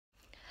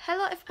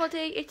Hello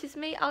everybody, it is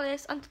me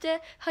Alice, and today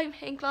I'm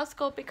in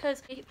Glasgow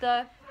because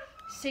the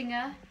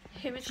singer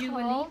who is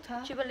called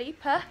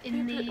Lipa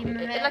in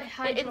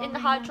the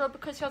Hydro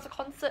because he has a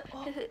concert.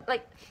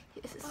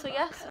 So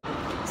yes.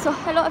 So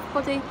hello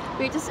everybody,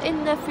 we're just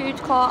in the food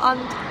court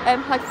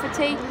and like for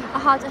tea I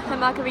had a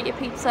margarita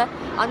pizza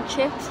and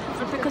chips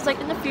because like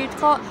in the food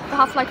court they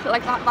have they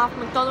have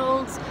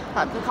McDonald's,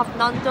 they have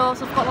Nando's,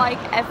 they've got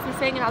like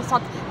everything, and I just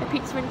had a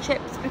pizza and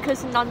chips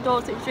because in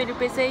Nando's it was really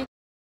busy.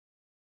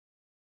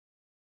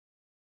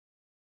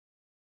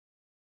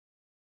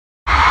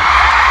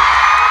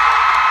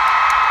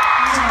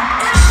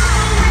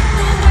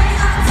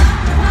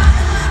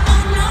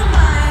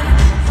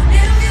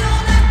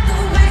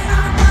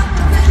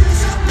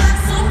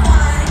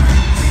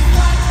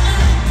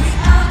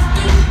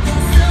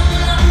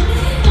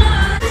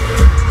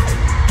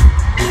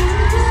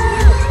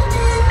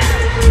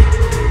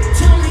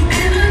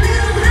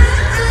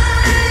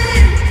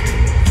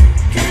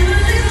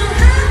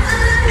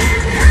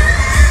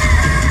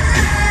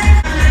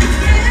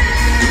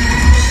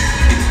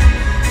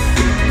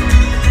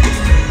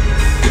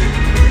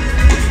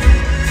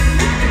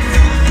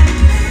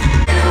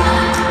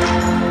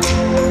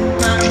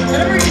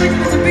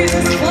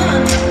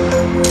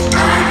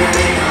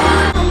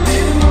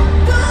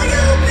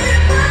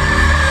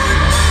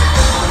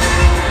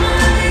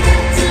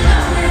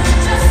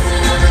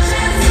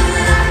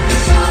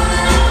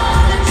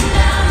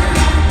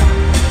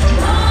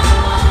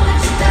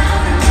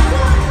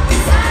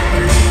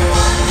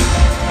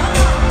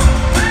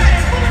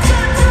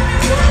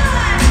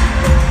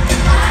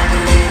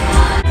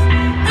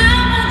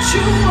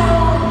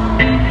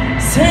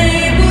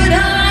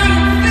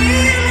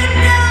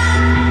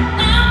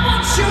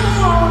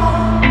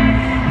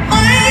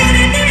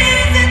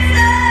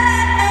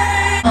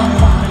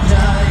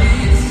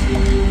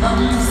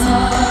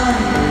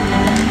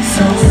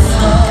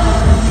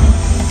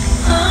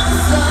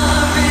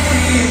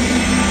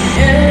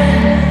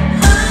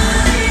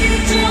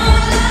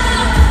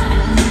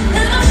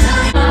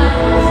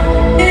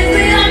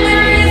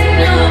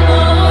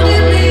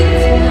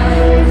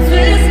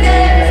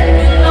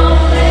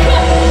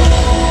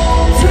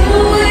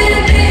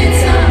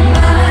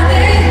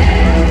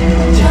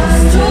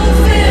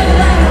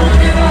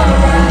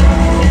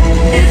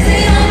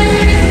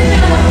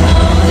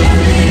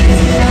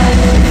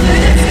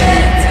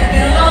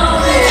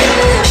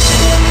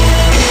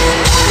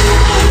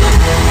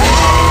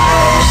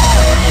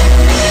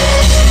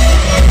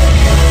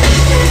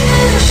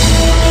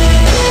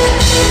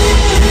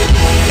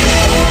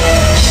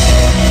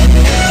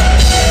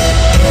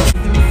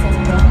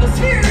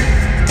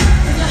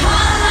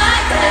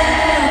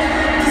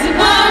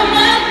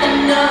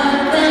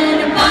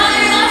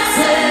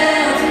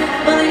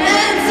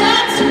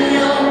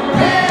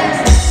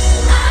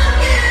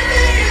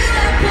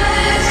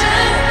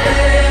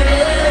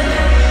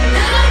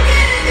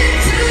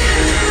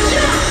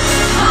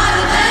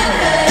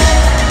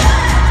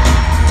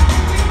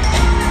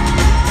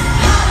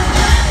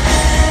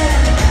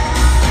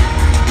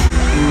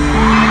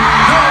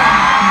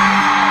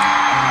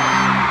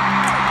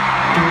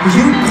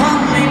 You call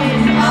me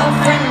all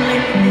friendly,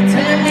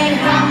 telling me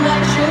how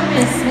much you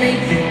miss me.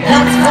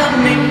 That's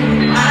funny,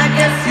 I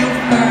guess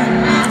you've heard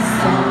my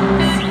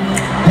songs,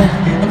 but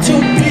I'm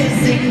too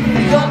busy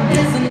for your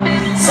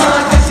business. So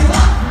I cut you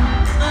off,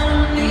 I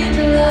don't need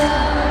your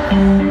love,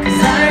 'cause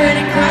I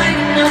already cried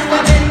enough.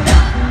 I've been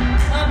done,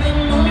 I've been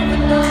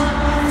moving on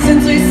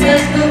since we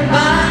said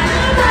goodbye.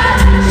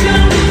 You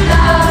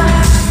love,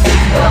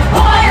 but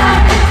boy I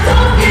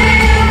don't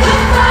give a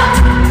fuck.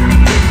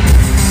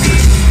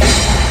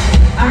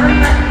 I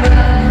remember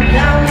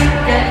that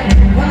weekend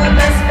when my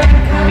best friend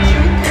caught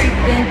you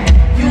creeping.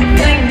 You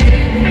blamed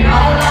it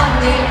all on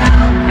the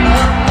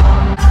alcohol.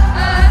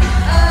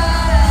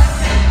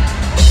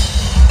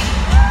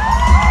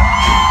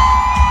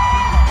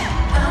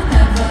 I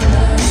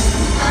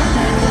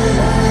never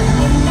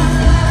learned my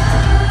love.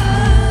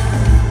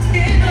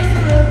 It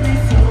doesn't love me,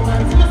 so I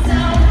to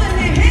myself, let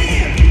me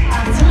hear. I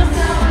to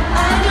myself,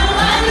 I know.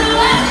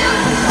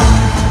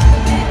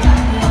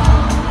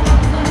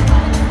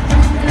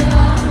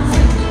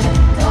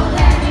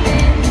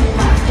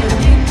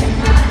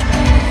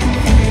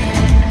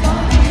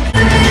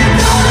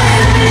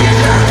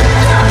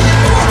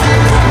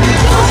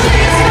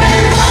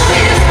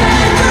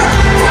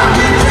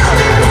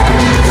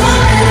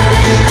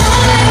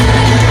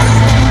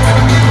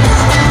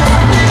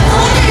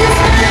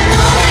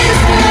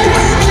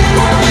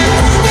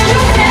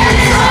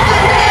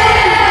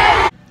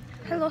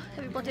 Hello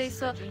everybody,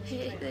 so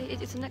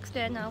it is the next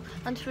day now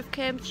and we've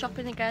came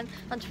shopping again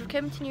and we've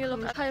came to New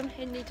Look. I'm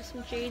in need of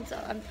some jeans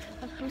and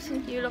I'm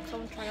seeing New Look, so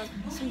I'm trying on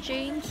some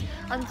jeans,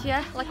 and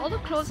yeah, like all the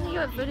clothes in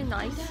here are really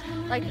nice,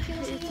 like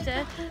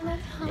today,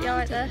 yeah,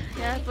 right there,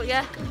 yeah, but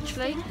yeah,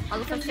 literally I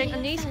love everything.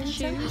 And these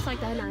shoes, like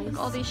they're nice,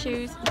 all these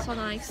shoes are so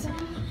nice,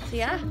 so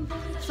yeah,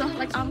 so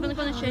like I'm gonna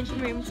go in the changing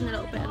rooms in a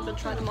little bit and I'm gonna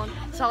try them on,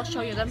 so I'll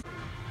show you them.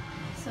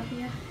 So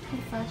here, the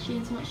first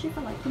jeans, I'm not sure if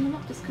I like them or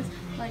not, just because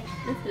like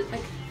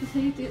you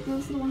see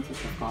those are the ones that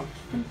I've got,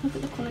 and look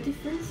at the colour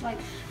difference, like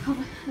how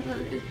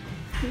they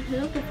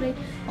look lovely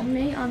on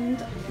me,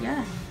 and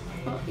yeah,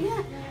 but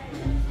yeah, I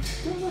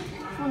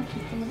want to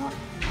keep them a lot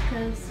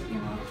because you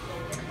know,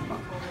 but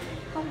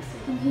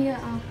from here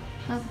I'll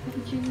have the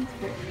jeans,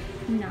 but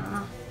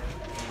nah,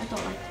 I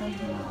don't like them.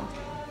 No.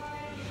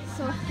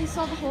 So I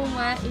saw the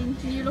homeware in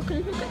New Look,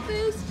 and look at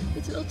this,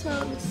 it's a little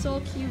toe, it's so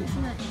cute,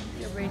 isn't it?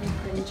 You're really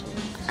cringe.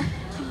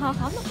 I'm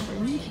not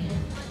cringe.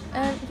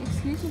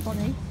 Excuse me,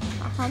 Bonnie.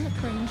 I'm not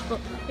cringe, but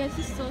yeah, this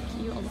is so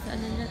cute. All of it,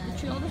 and then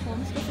literally all the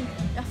home stuff. And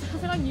I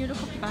feel like New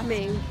Look off the best.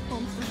 Me.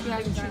 Home stuff, yeah,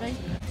 literally,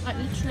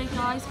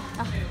 guys.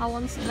 I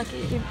want like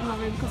in my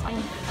room because I'm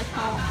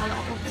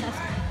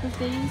obsessed with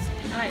these.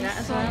 I like that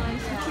as so well.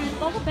 Nice. Literally,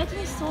 all the bedding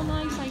is so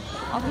nice. Like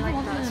I really like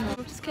want that as them. well.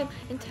 We just came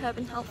into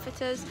Urban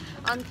Outfitters,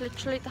 and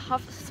literally they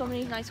have so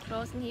many nice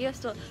clothes in here.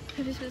 So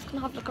we're just gonna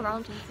have a look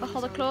around at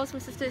all the clothes. My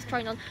sister is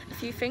trying on a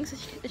few things,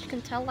 as you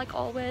can tell. Like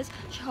always,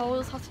 she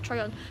always has to try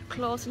on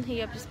clothes in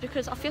here, just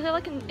because I feel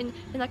like in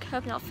like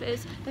Urban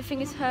Outfitters, the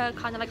thing is her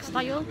kind of like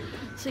style.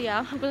 So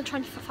yeah, I'm gonna try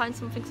and find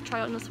something to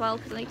try on as well,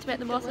 because I need to make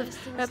the most of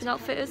Urban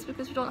Outfitters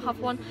because we don't have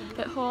one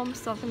at home.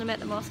 So I'm gonna make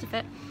the most of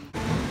it.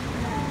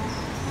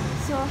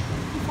 So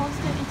before I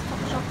get into Top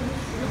Shop and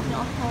looking at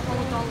all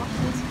the doll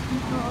lashes,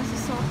 this is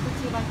so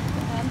pretty, like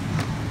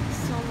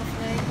so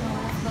lovely. I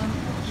love them.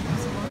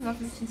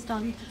 Everything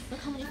stand. Look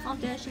how many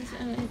foundations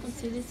and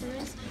concealers there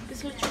is.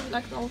 It's literally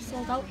like they're all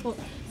sold out, but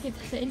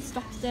they're in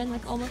stock today in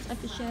like almost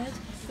every shade.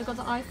 We've got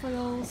the eye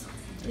foils,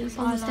 these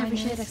almost every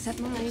eyeliners, shade except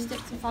mine.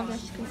 lipsticks and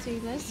foundation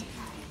concealers.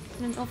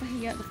 And then over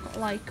here they've got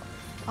like,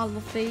 I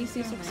love these.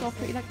 These look so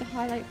pretty, like the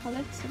highlight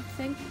palettes and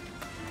everything.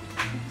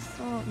 It's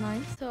so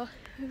nice. So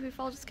we've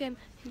all just came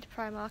into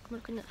Primark. I'm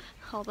looking at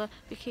all the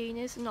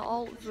bikinis, and they're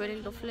all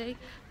really lovely.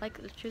 Like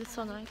literally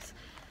so nice.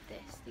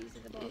 These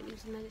are the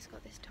bottoms, and then it's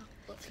got this top.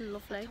 It's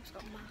lovely. It's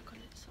got a mark on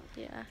it. So.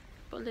 Yeah,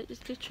 but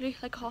it's literally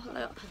like all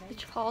the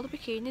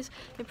bikinis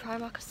in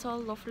Primark are so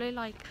lovely.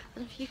 Like, I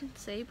don't know if you can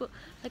see, but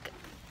like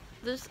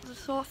they're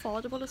so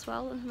affordable as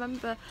well. And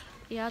remember,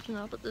 yeah, I don't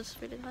know, but they're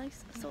just really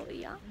nice. So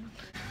yeah.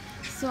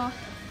 So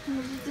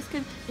we just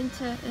came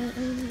into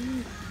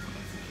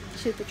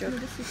Superdrug.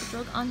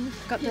 Superdrug, and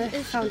Got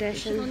the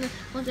foundation. On the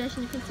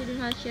foundation, you can see the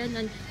nice shade, and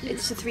then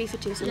It's a 3 for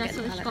 2, so I'm yeah,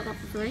 getting so the she palette. got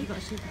that for free. Got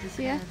a Superdrug.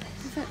 So yeah,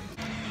 that's it.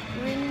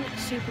 We're in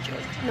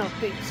Superdrug. No,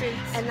 Boots.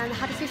 And then I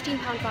had a £15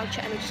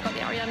 voucher, and I just got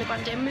the Ariana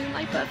Grande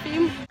Moonlight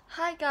perfume.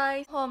 Hi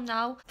guys, home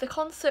now. The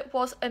concert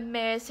was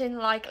amazing,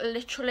 like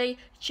literally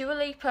Dua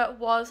Lipa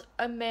was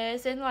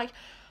amazing. Like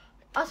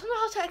I don't know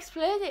how to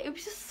explain it, it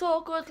was just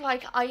so good.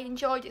 Like I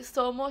enjoyed it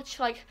so much.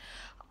 Like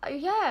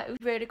yeah, it was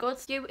really good.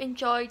 If you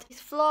enjoyed this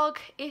vlog,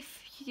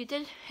 if you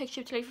did, make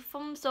sure to leave a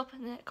thumbs up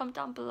and comment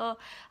down below,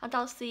 and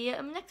I'll see you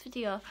in my next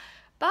video.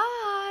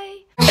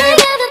 Bye. Every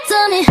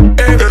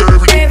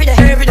day,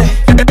 every day,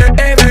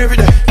 every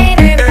day.